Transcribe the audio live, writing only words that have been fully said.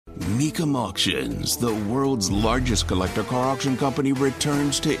Mecum Auctions, the world's largest collector car auction company,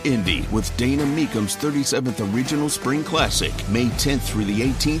 returns to Indy with Dana Mecum's 37th Regional Spring Classic, May 10th through the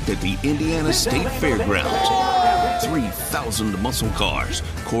 18th at the Indiana State Fairgrounds. 3,000 muscle cars,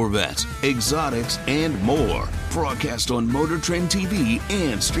 Corvettes, exotics, and more. Broadcast on Motor Trend TV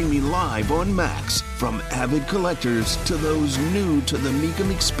and streaming live on Max. From avid collectors to those new to the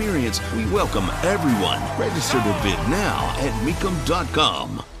Mecum experience, we welcome everyone. Register to bid now at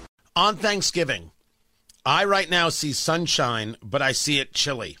Mecum.com. On Thanksgiving, I right now see sunshine, but I see it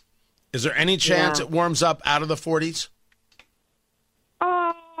chilly. Is there any chance it warms up out of the 40s?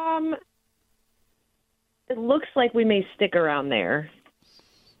 It looks like we may stick around there.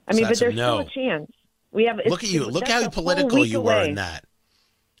 I mean, but there's still a chance. Look at you. Look how political you were in that.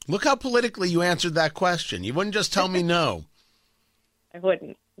 Look how politically you answered that question. You wouldn't just tell me no. I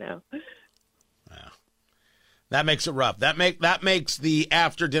wouldn't, no. Wow. That makes it rough. That makes the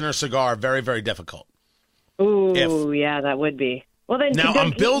after-dinner cigar very, very difficult. Ooh, yeah, that would be. Well, then now,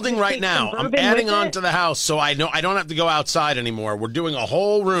 I'm building right now. I'm adding on to the house, so I don't have to go outside anymore. We're doing a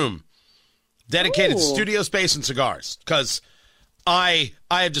whole room dedicated to studio space and cigars because I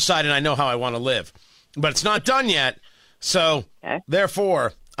have decided I know how I want to live. But it's not done yet, so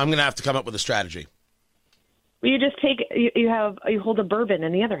therefore, I'm going to have to come up with a strategy. Well, you just you hold a bourbon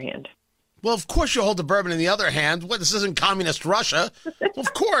in the other hand. Well, of course you hold the bourbon in the other hand. What, this isn't communist Russia. Well,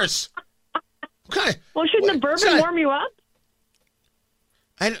 of course. Okay. Well, shouldn't the bourbon warm you up?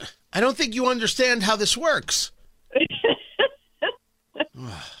 I don't think you understand how this works.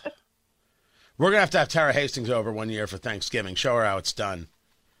 We're going to have Tara Hastings over one year for Thanksgiving. Show her how it's done.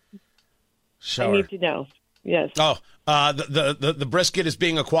 I need to know. Yes. Oh, the brisket is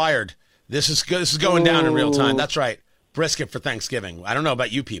being acquired. This is good. This is going down in real time. That's right. Brisket for Thanksgiving. I don't know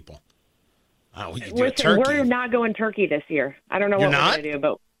about you people. We could do a turkey. We're not going turkey this year. I don't know what we're going to do,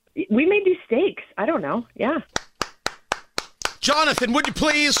 but we may do steaks. I don't know. Yeah. Jonathan, would you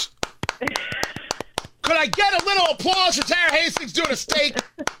please? Could I get a little applause for Tara Hastings doing a steak?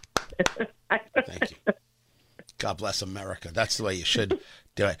 Thank you. God bless America. That's the way you should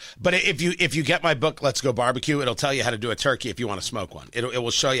do it. But if you get my book, Let's Go Barbecue, it'll tell you how to do a turkey if you want to smoke one. It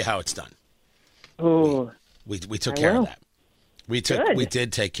will show you how it's done. Oh, we took care of that. We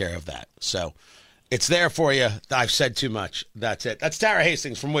did take care of that. So it's there for you. I've said too much. That's it. That's Tara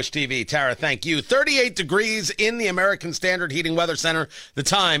Hastings from Wish TV. Tara, thank you. 38 degrees in the American Standard Heating Weather Center. The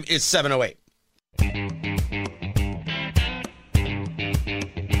time is 7:08.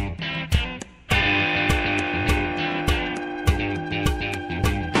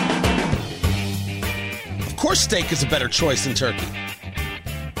 Of course steak is a better choice than turkey.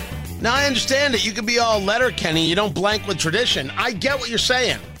 Now, I understand that you can be all Letterkenny. You don't blank with tradition. I get what you're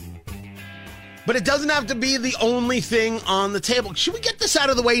saying. But it doesn't have to be the only thing on the table. Should we get this out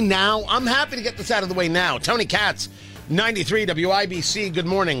of the way now? I'm happy to get this out of the way now. Tony Katz, 93 WIBC, good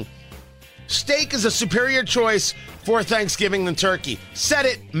morning. Steak is a superior choice for Thanksgiving than turkey. Said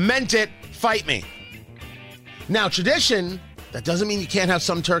it, meant it, fight me. Now, tradition, that doesn't mean you can't have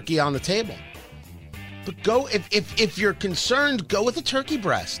some turkey on the table. But go, if you're concerned, go with a turkey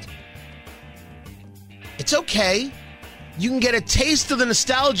breast. It's okay. You can get a taste of the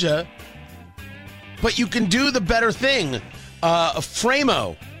nostalgia, but you can do the better thing.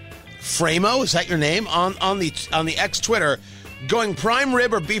 Framo, is that your name? On the X Twitter, going prime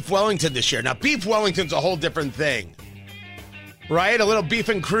rib or beef Wellington this year. Now, beef Wellington's a whole different thing, right? A little beef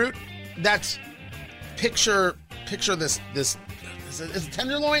and croûte. That's picture this is it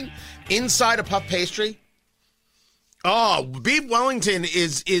tenderloin inside a puff pastry. Oh, beef Wellington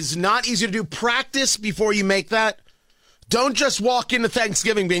is not easy to do. Practice before you make that. Don't just walk into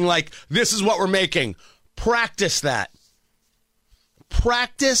Thanksgiving being like, this is what we're making. Practice that.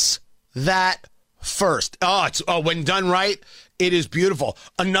 Practice that first. When done right, it is beautiful.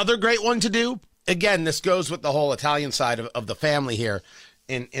 Another great one to do, again, this goes with the whole Italian side of the family here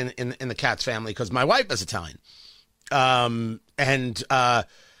in the Katz family, because my wife is Italian.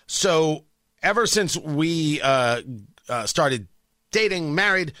 So ever since we started dating,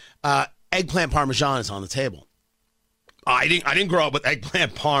 married, eggplant parmesan is on the table. I didn't grow up with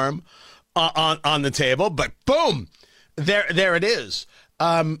eggplant parm on the table, but boom, there it is.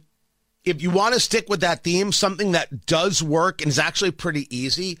 If you want to stick with that theme, something that does work and is actually pretty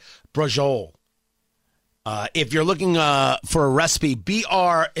easy, braciole. If you're looking for a recipe,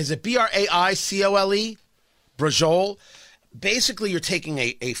 is it Braicole? Braciole. Basically, you're taking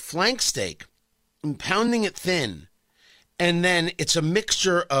a flank steak and pounding it thin, and then it's a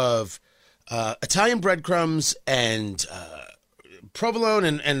mixture of Italian breadcrumbs and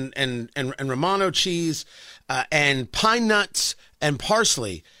provolone and Romano cheese and pine nuts and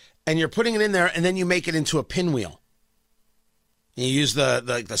parsley, and you're putting it in there, and then you make it into a pinwheel. You use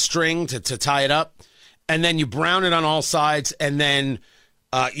the string to tie it up, and then you brown it on all sides, and then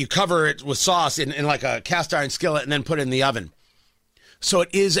you cover it with sauce in like a cast iron skillet, and then put it in the oven. So it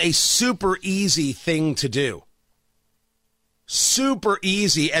is a super easy thing to do. Super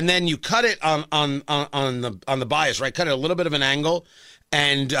easy, and then you cut it on the bias, right? Cut it a little bit of an angle,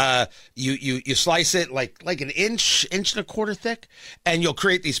 and you slice it like an inch and a quarter thick, and you'll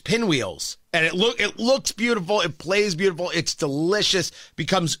create these pinwheels. And it looks beautiful. It plays beautiful. It's delicious.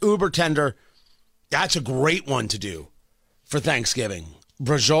 Becomes uber tender. That's a great one to do for Thanksgiving.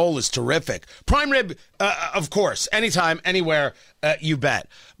 Brajol is terrific. Prime rib, of course, anytime, anywhere, you bet.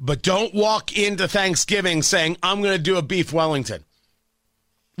 But don't walk into Thanksgiving saying, I'm going to do a beef Wellington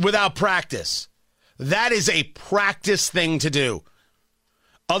without practice. That is a practice thing to do.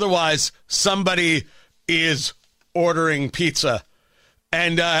 Otherwise, somebody is ordering pizza.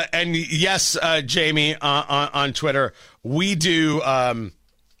 And yes, Jamie, on Twitter, we do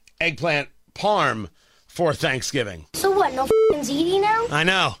eggplant parm for Thanksgiving. So what, no f***ing ziti now? I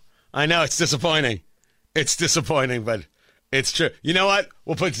know. It's disappointing. It's disappointing, but it's true. You know what?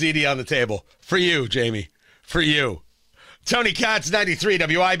 We'll put ziti on the table. For you, Jamie. For you. Tony Katz, 93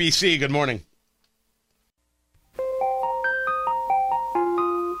 WIBC. Good morning.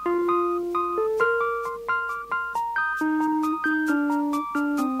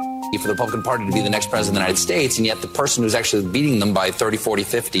 For the Republican Party to be the next president of the United States, and yet the person who's actually beating them by 30, 40,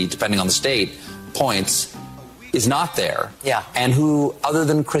 50, depending on the state, points, is not there. Yeah. And who, other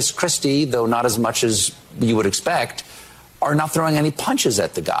than Chris Christie, though not as much as you would expect, are not throwing any punches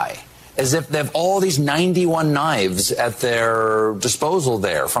at the guy. As if they have all these 91 knives at their disposal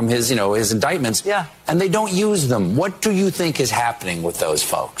there from his indictments. Yeah. And they don't use them. What do you think is happening with those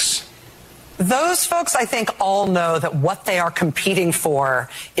folks? Those folks, I think, all know that what they are competing for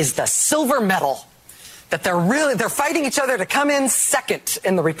is the silver medal. That they're fighting each other to come in second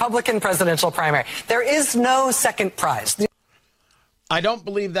in the Republican presidential primary. There is no second prize. I don't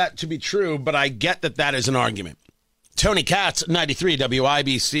believe that to be true, but I get that is an argument. Tony Katz, 93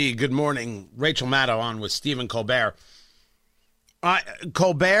 WIBC. Good morning. Rachel Maddow on with Stephen Colbert.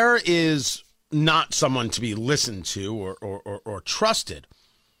 Colbert is not someone to be listened to or trusted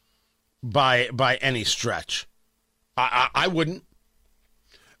by any stretch. I wouldn't.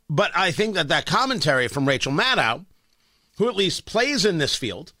 But I think that commentary from Rachel Maddow, who at least plays in this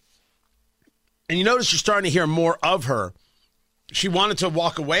field, and you notice you're starting to hear more of her. She wanted to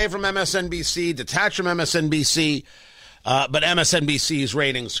walk away from MSNBC, detach from MSNBC, but MSNBC's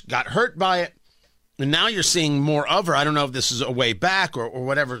ratings got hurt by it. And now you're seeing more of her. I don't know if this is a way back or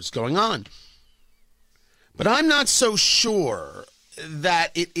whatever is going on. But I'm not so sure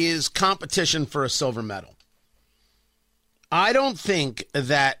that it is competition for a silver medal. I don't think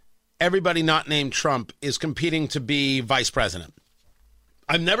that everybody not named Trump is competing to be vice president.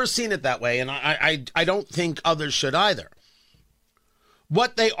 I've never seen it that way, and I don't think others should either.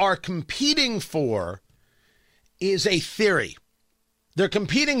 What they are competing for is a theory. They're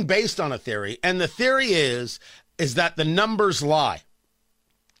competing based on a theory, and the theory is that the numbers lie.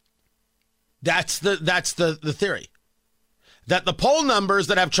 That's the theory. That the poll numbers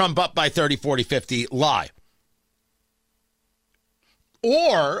that have Trump up by 30, 40, 50 lie.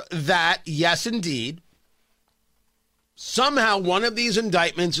 Or that, yes, indeed, somehow one of these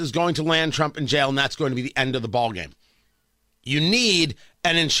indictments is going to land Trump in jail, and that's going to be the end of the ballgame. You need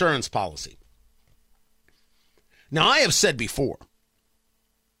an insurance policy. Now, I have said before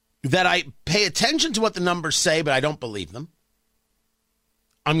that I pay attention to what the numbers say, but I don't believe them.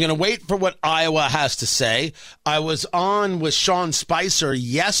 I'm going to wait for what Iowa has to say. I was on with Sean Spicer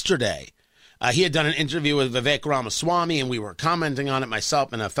yesterday. He had done an interview with Vivek Ramaswamy, and we were commenting on it,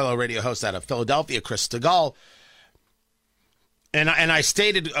 myself and a fellow radio host out of Philadelphia, Chris Stegall. And I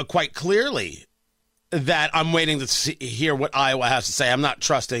stated quite clearly that I'm waiting to hear what Iowa has to say. I'm not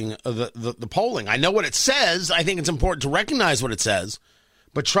trusting the polling. I know what it says. I think it's important to recognize what it says.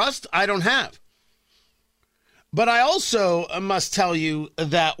 But trust, I don't have. But I also must tell you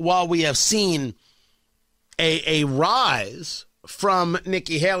that while we have seen a rise from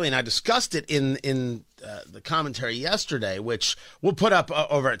Nikki Haley, and I discussed it in the commentary yesterday, which we'll put up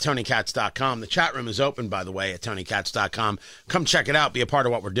over at TonyKatz.com. The chat room is open, by the way, at TonyKatz.com. Come check it out. Be a part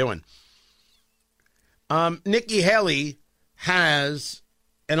of what we're doing. Nikki Haley has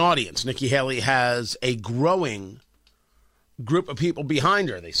an audience. Nikki Haley has a growing group of people behind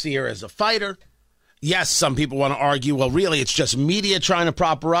her. They see her as a fighter. Yes, some people want to argue, well, really, it's just media trying to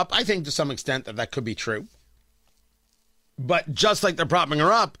prop her up. I think to some extent that could be true. But just like they're propping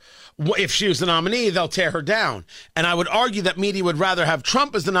her up, if she was the nominee, they'll tear her down. And I would argue that media would rather have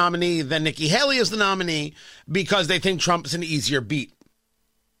Trump as the nominee than Nikki Haley as the nominee because they think Trump is an easier beat.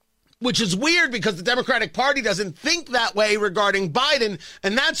 Which is weird because the Democratic Party doesn't think that way regarding Biden,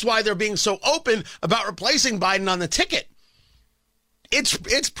 and that's why they're being so open about replacing Biden on the ticket.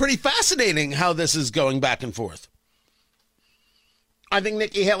 It's pretty fascinating how this is going back and forth. I think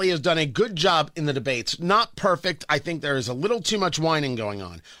Nikki Haley has done a good job in the debates. Not perfect. I think there is a little too much whining going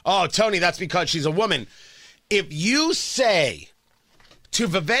on. Oh, Tony, that's because she's a woman. If you say to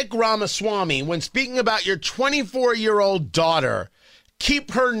Vivek Ramaswamy, when speaking about your 24-year-old daughter,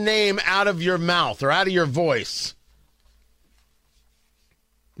 keep her name out of your mouth or out of your voice,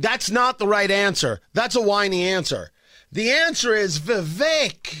 that's not the right answer. That's a whiny answer. The answer is,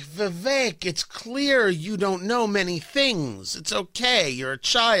 Vivek, it's clear you don't know many things. It's okay. You're a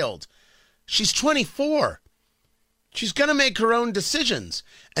child. She's 24. She's going to make her own decisions.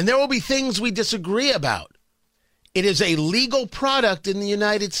 And there will be things we disagree about. It is a legal product in the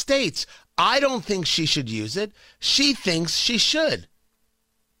United States. I don't think she should use it. She thinks she should.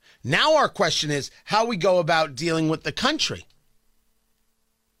 Now our question is how we go about dealing with the country.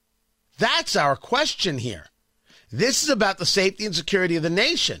 That's our question here. This is about the safety and security of the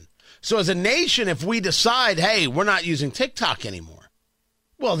nation. So as a nation, if we decide, hey, we're not using TikTok anymore,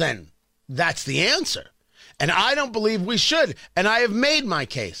 well, then that's the answer. And I don't believe we should. And I have made my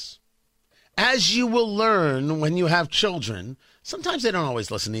case. As you will learn when you have children, sometimes they don't always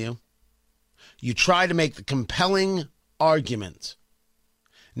listen to you. You try to make the compelling argument.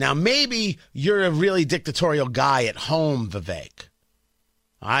 Now, maybe you're a really dictatorial guy at home, Vivek.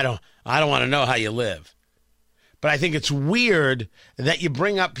 I don't want to know how you live. But I think it's weird that you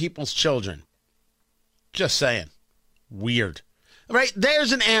bring up people's children. Just saying. Weird. All right,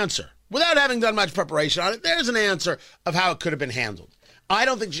 there's an answer. Without having done much preparation on it, there's an answer of how it could have been handled. I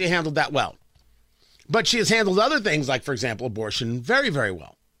don't think she handled that well. But she has handled other things, like, for example, abortion, very, very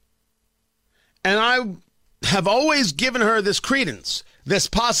well. And I have always given her this credence, this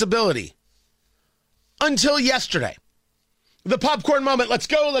possibility, until yesterday. The popcorn moment. Let's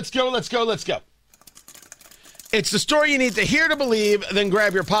go, let's go, let's go, let's go. It's the story you need to hear to believe, then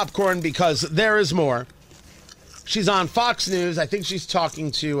grab your popcorn because there is more. She's on Fox News. I think she's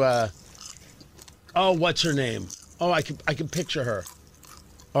talking to, what's her name? Oh, I can picture her.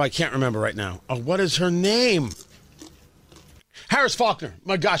 Oh, I can't remember right now. Oh, what is her name? Harris Faulkner.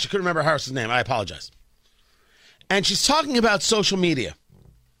 My gosh, I couldn't remember Harris's name. I apologize. And she's talking about social media.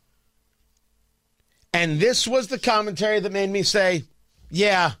 And this was the commentary that made me say,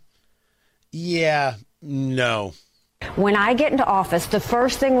 yeah, no. When I get into office, the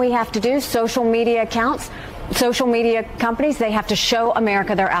first thing we have to do, social media accounts, social media companies, they have to show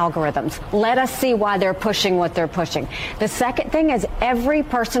America their algorithms. Let us see why they're pushing what they're pushing. The second thing is every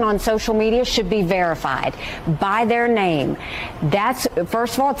person on social media should be verified by their name. That's,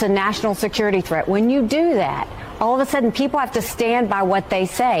 first of all, it's a national security threat. When you do that, all of a sudden people have to stand by what they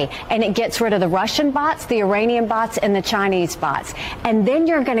say, and it gets rid of the Russian bots, the Iranian bots, and the Chinese bots. And then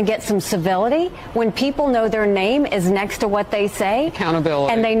you're going to get some civility when people know their name is next to what they say.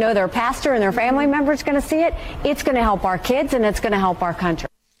 Accountability. And they know their pastor and their family members going to see it. It's going to help our kids, and it's going to help our country.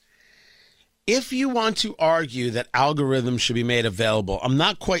 If you want to argue that algorithms should be made available, I'm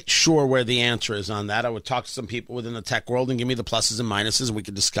not quite sure where the answer is on that. I would talk to some people within the tech world and give me the pluses and minuses, and we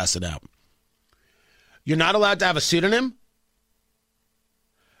could discuss it out. You're not allowed to have a pseudonym.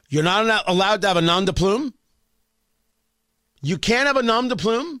 You're not allowed to have a nom de plume. You can't have a nom de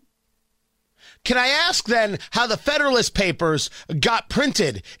plume. Can I ask then how the Federalist Papers got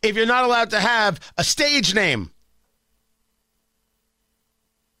printed if you're not allowed to have a stage name?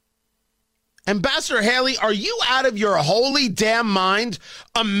 Ambassador Haley, are you out of your holy damn mind?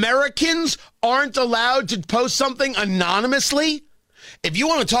 Americans aren't allowed to post something anonymously? If you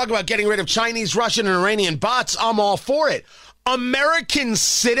want to talk about getting rid of Chinese, Russian, and Iranian bots, I'm all for it. American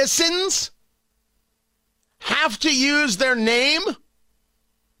citizens have to use their name?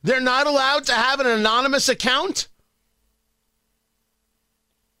 They're not allowed to have an anonymous account?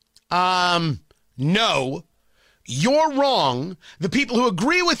 No. You're wrong. The people who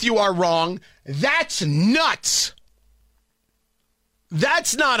agree with you are wrong. That's nuts.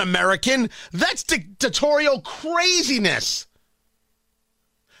 That's not American. That's dictatorial craziness.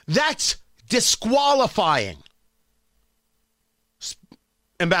 That's disqualifying.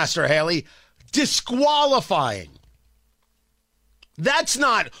 Ambassador Haley, disqualifying. That's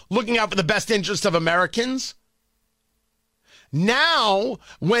not looking out for the best interest of Americans. Now,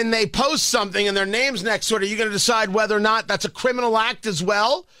 when they post something and their name's next to it, are you going to decide whether or not that's a criminal act as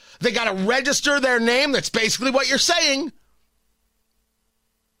well? They got to register their name. That's basically what you're saying.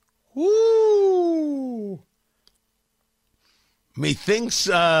 Woo! Methinks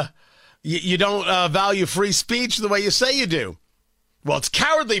you don't value free speech the way you say you do. Well, it's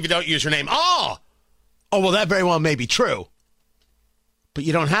cowardly if you don't use your name. Oh, well, that very well may be true. But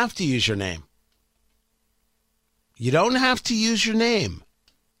you don't have to use your name. You don't have to use your name.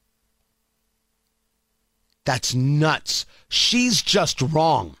 That's nuts. She's just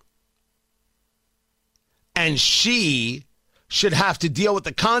wrong. And she should have to deal with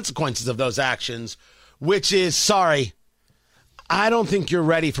the consequences of those actions, which is, sorry, I don't think you're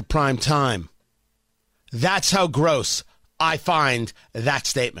ready for prime time. That's how gross I find that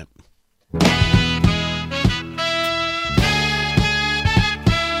statement.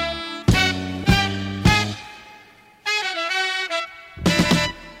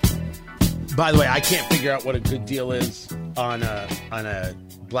 By the way, I can't figure out what a good deal is on a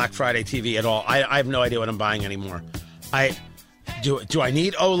Black Friday TV at all. I have no idea what I'm buying anymore. Do I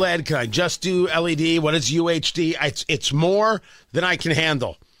need OLED? Can I just do LED? What is UHD? It's more than I can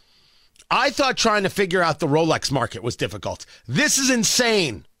handle. I thought trying to figure out the Rolex market was difficult. This is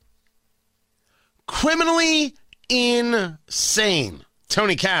insane. Criminally insane.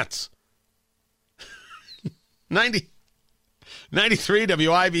 Tony Katz. 93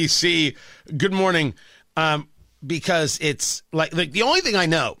 WIBC. Good morning. Because it's like the only thing I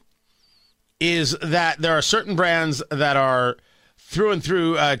know is that there are certain brands that are through and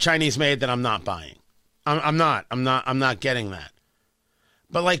through Chinese made that I'm not buying. I'm not getting that.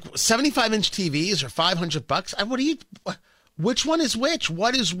 But like 75-inch TVs are $500. Which one is which?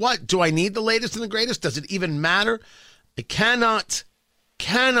 What is what? Do I need the latest and the greatest? Does it even matter? I cannot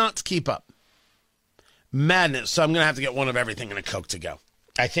keep up. Madness. So I'm going to have to get one of everything and a Coke to go.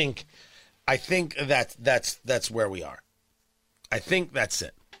 I think that's where we are. I think that's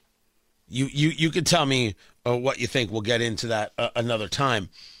it. You can tell me what you think. We'll get into that another time.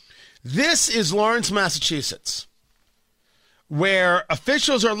 This is Lawrence, Massachusetts, where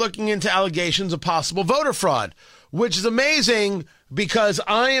officials are looking into allegations of possible voter fraud, which is amazing because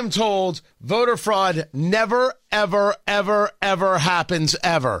I am told voter fraud never, ever, ever, ever happens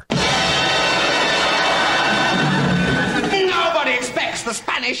ever. Nobody expects the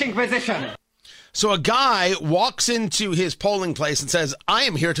Spanish Inquisition. So a guy walks into his polling place and says, I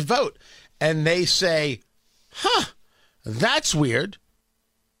am here to vote. And they say, that's weird.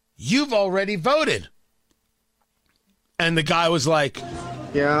 You've already voted. And the guy was like,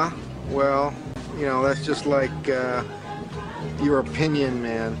 yeah, well, that's just like your opinion,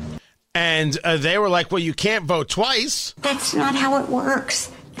 man. And they were like, well, you can't vote twice. That's not how it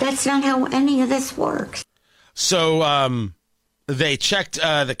works. That's not how any of this works. So they checked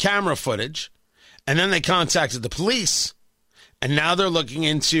the camera footage, and then they contacted the police, and now they're looking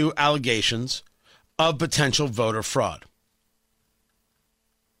into allegations of potential voter fraud.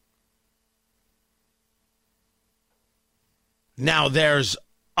 Now, there's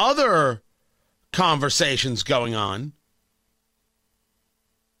other conversations going on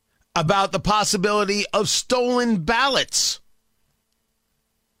about the possibility of stolen ballots.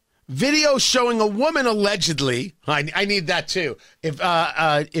 Video showing a woman allegedly. I need that too.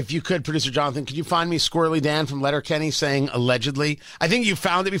 If you could, producer Jonathan, could you find me Squirrely Dan from Letterkenny saying allegedly? I think you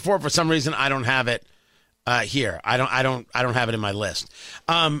found it before. For some reason, I don't have it here. I don't have it in my list.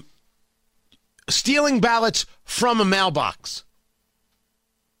 Stealing ballots from a mailbox.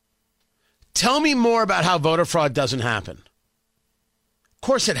 Tell me more about how voter fraud doesn't happen. Of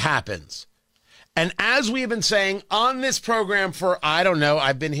course it happens. And as we have been saying on this program for, I don't know,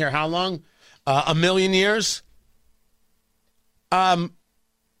 I've been here how long? A million years? The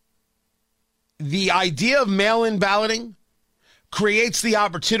idea of mail-in balloting creates the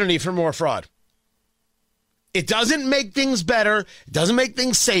opportunity for more fraud. It doesn't make things better. It doesn't make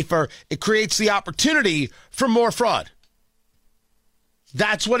things safer. It creates the opportunity for more fraud.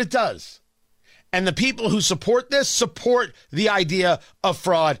 That's what it does. And the people who support this support the idea of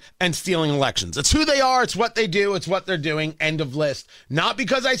fraud and stealing elections. It's who they are. It's what they do. It's what they're doing. End of list. Not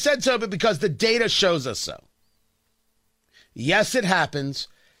because I said so, but because the data shows us so. Yes, it happens.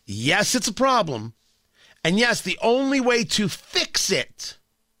 Yes, it's a problem. And yes, the only way to fix it,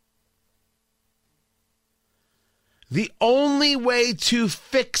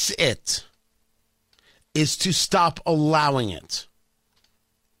 is to stop allowing it.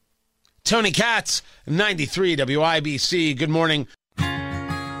 Tony Katz, 93 WIBC. Good morning.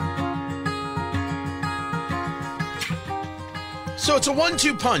 So it's a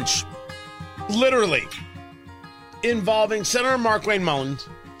 1-2 punch, literally, involving Senator Markwayne Mullins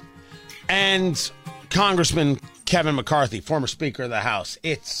and Congressman Kevin McCarthy, former Speaker of the House.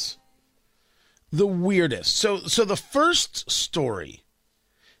 It's the weirdest. So the first story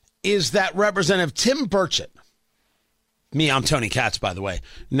is that Representative Tim Burchett, I'm Tony Katz, by the way,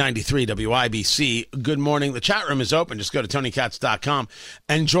 93 WIBC. Good morning. The chat room is open. Just go to TonyKatz.com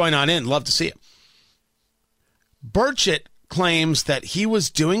and join on in. Love to see it. Burchett claims that he was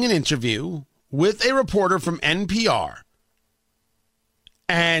doing an interview with a reporter from NPR,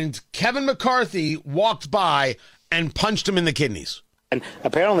 and Kevin McCarthy walked by and punched him in the kidneys. And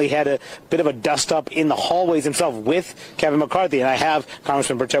apparently had a bit of a dust-up in the hallways himself with Kevin McCarthy. And I have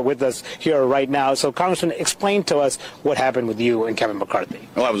Congressman Burchett with us here right now. So, Congressman, explain to us what happened with you and Kevin McCarthy.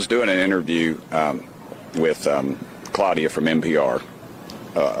 Well, I was doing an interview with Claudia from NPR,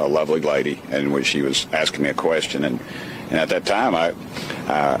 a lovely lady, and when she was asking me a question. And at that time, I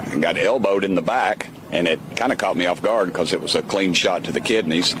got elbowed in the back, and it kind of caught me off guard because it was a clean shot to the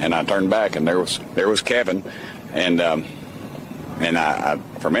kidneys. And I turned back, and there was Kevin. And I,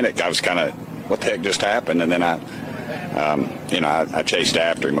 for a minute, I was kind of, what the heck just happened? And then I chased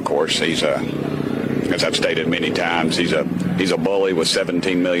after him. Of course, he's as I've stated many times, he's a bully with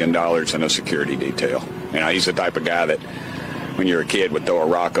 $17 million in a security detail. He's the type of guy that, when you're a kid, would throw a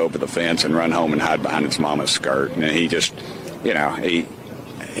rock over the fence and run home and hide behind his mama's skirt. And he just, he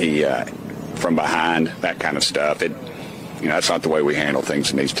from behind, that kind of stuff. That's not the way we handle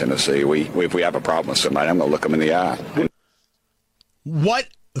things in East Tennessee. If we have a problem with somebody, I'm going to look them in the eye. What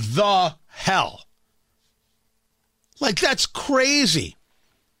the hell? Like, that's crazy.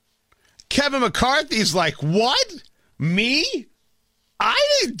 Kevin McCarthy's like, what? Me? I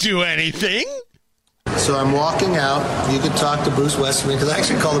didn't do anything. So I'm walking out. You could talk to Bruce Westerman, because I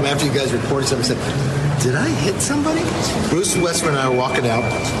actually called him after you guys reported something and said, did I hit somebody? Bruce Westerman and I were walking out,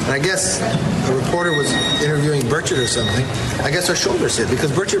 and I guess a reporter was interviewing Burchett or something. I guess our shoulders hit,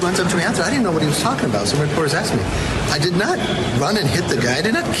 because Burchett runs up to me after. I didn't know what he was talking about. Some reporters asked me. I did not run and hit the guy. I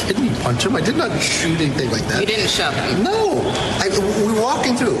did not kidney punch him. I did not shoot anything like that. You didn't shove him? No. We were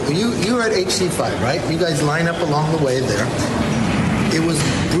walking through. You were at HC5, right? You guys line up along the way there. It was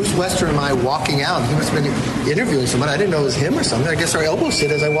Bruce Wester and I walking out. He must have been interviewing someone. I didn't know it was him or something. I guess our elbows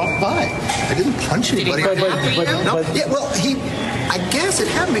hit as I walked by. I didn't punch anybody. Did he come after you? No. Yeah, well, I guess it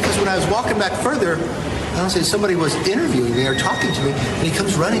happened because when I was walking back further, I don't say somebody was interviewing me or talking to me, and he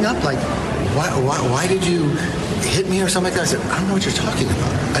comes running up like, why did you hit me or something like that? I said, I don't know what you're talking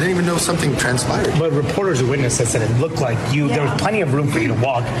about. I didn't even know something transpired. But reporters who witnessed this said it looked like there was plenty of room for you to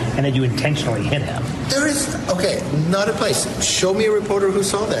walk, and that you intentionally hit him. There is, not a place. Show me a reporter who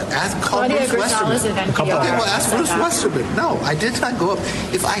saw that. Call Bruce Westerman. Ask Bruce Westerman. No, I did not go up.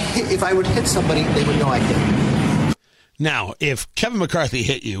 If I would hit somebody, they would know I hit them. Now, if Kevin McCarthy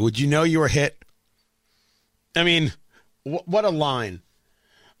hit you, would you know you were hit? I mean, what a line.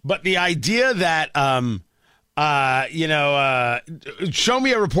 But the idea that, show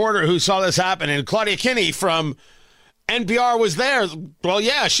me a reporter who saw this happen, and Claudia Kinney from NPR was there. Well,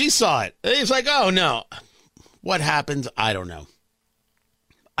 yeah, she saw it. He's like, oh, no. What happened? I don't know.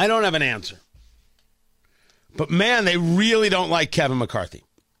 I don't have an answer. But, man, they really don't like Kevin McCarthy.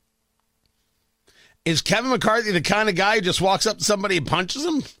 Is Kevin McCarthy the kind of guy who just walks up to somebody and punches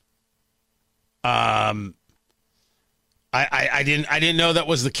him? I didn't know that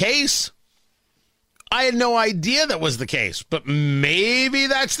was the case. I had no idea that was the case, but maybe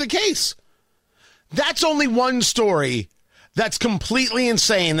that's the case. That's only one story that's completely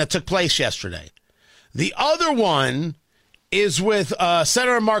insane that took place yesterday. The other one is with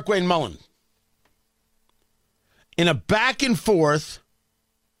Senator Markwayne Mullin in a back and forth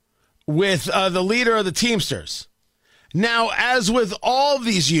with the leader of the Teamsters. Now, as with all of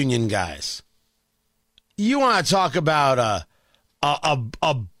these union guys, you want to talk about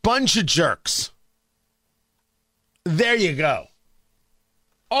a bunch of jerks. There you go.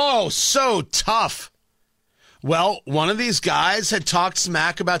 Oh, so tough. Well, one of these guys had talked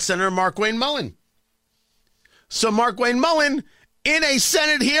smack about Senator Markwayne Mullin. So Markwayne Mullin, in a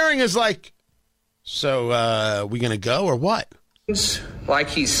Senate hearing, is like, so we going to go or what? Like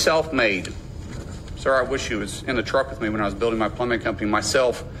he's self-made. Sir, I wish he was in the truck with me when I was building my plumbing company.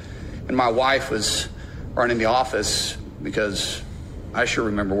 Myself and my wife was running the office because I sure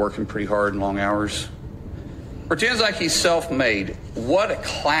remember working pretty hard and long hours. Pretends like he's self-made. What a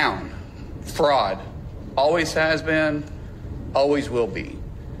clown. Fraud. Always has been, always will be.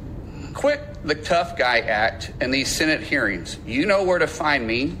 Quit the tough guy act in these Senate hearings. You know where to find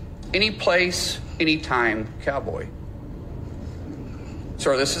me. Any place, anytime, cowboy.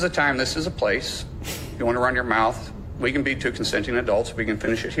 Sir, this is a time, this is a place. If you want to run your mouth, we can be two consenting adults. We can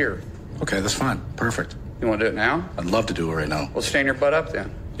finish it here. Okay, that's fine. Perfect. You want to do it now? I'd love to do it right now. Well, stand your butt up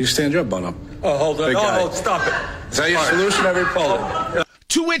then. You stand your butt up. Oh, hold on. Oh, Stop it. Is that your solution, every poll?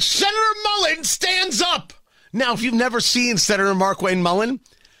 To which Senator Mullin stands up. Now, if you've never seen Senator Markwayne Mullin,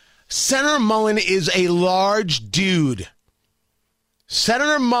 Senator Mullen is a large dude.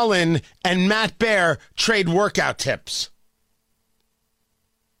 Senator Mullen and Matt Baer trade workout tips.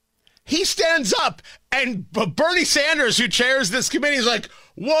 He stands up, and Bernie Sanders, who chairs this committee, is like,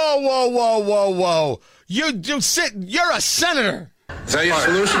 whoa, whoa, whoa, whoa, whoa. You're a senator. Is that your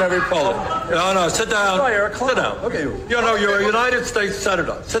solution, every Poland? No, sit down. No, Eric, sit down. Okay. You're a United States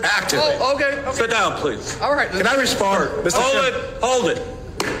Senator. Sit down. Actively. Oh, okay. Sit down, please. All right. Can I respond? Hold it.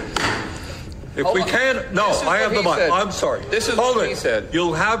 If we can, no, I have the mic. I'm sorry. This is what he said.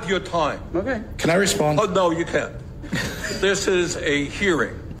 You'll have your time. Okay. Can I respond? Oh, no, you can't. This is a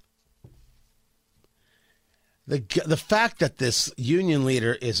hearing. The fact that this union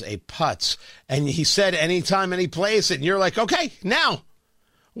leader is a putz, and he said anytime, any place, and you're like, okay, now.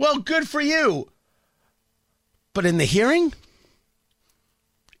 Well, good for you. But in the hearing,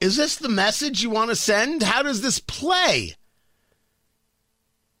 is this the message you want to send? How does this play?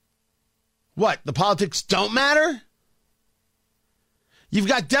 What, the politics don't matter? You've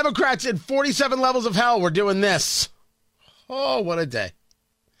got Democrats in 47 levels of hell. We're doing this. Oh, what a day.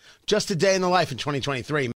 Just a day in the life in 2023.